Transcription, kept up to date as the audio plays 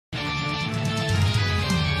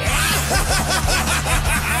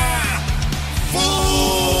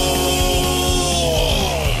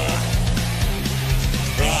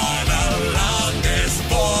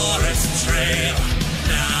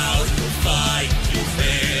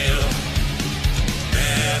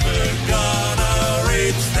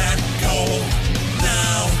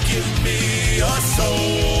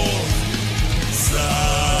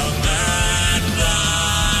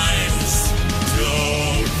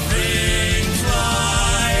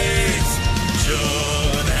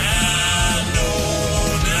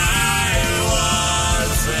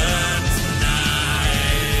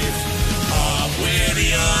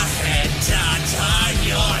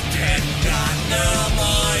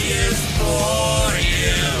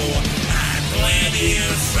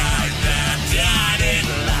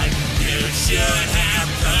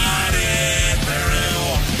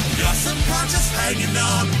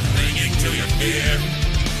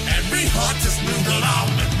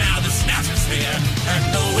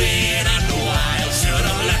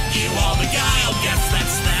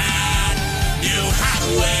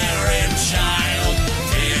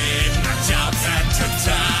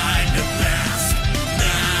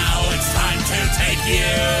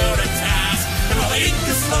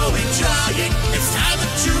slowly drying. It's time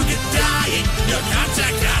that you get dying. Your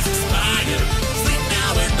contract has expired. Sleep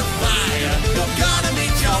now in the fire. You're gonna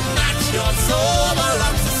meet your match. Your soul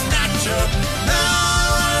belongs to Snatcher.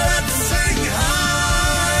 Now let's sing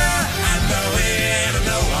higher. And the wind and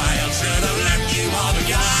the wild should have left you all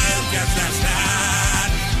beguiled. Guess that's that.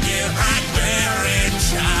 You hack-wearing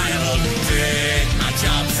child. Did my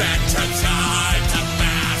job set to time to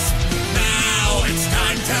pass. Now it's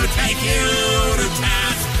time to take you to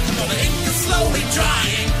task. For the ink is slowly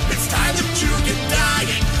drying. It's time that you get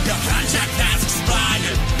dying. Your contract has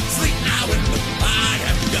expired. Sleep now in the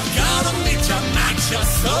fire. You're gonna meet your match. Your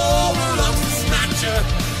soul belongs to Snatcher.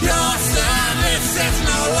 Your service is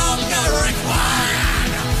no longer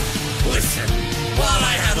required. Listen, while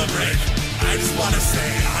I have a break, I just want to say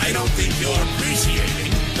I don't think you're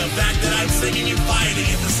appreciating the fact that I'm singing and fighting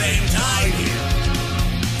at the same time here.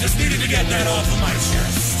 Just needed to get that off of my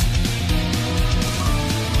chest.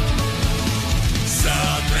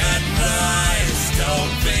 Surprise,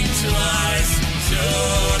 don't think twice.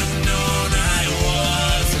 Should have known I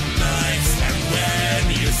wasn't nice. And when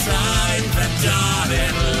you signed the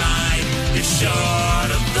dotted line, you should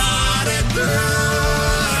have thought it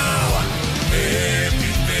through. If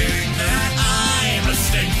you think that I'm a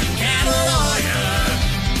stinking cat lawyer,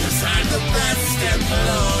 'cause I'm the best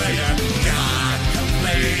employer. Got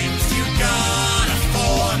complaints, you got a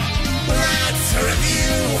form. Let's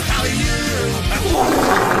review how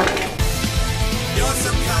your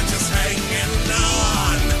subconscious hanging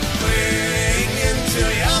on, clinging to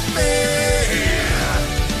your fear.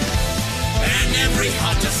 And every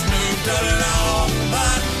heart just moved along,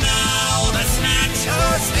 but now the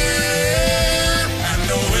Snatcher's here. And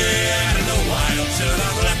the weird and the wild should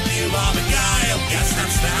have left you all beguiled. Guess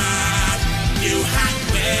that's that. You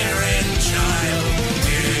hack-wearing child.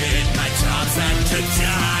 Did my job set to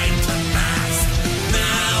time to pass.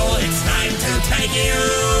 Now it's time to take you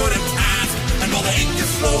to task. And while the ink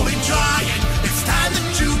is slowly drying, it's time that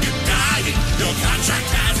you get dying. Your contract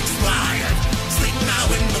has expired. Sleep now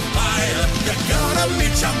in the fire. You're gonna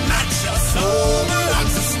meet your match. Your soul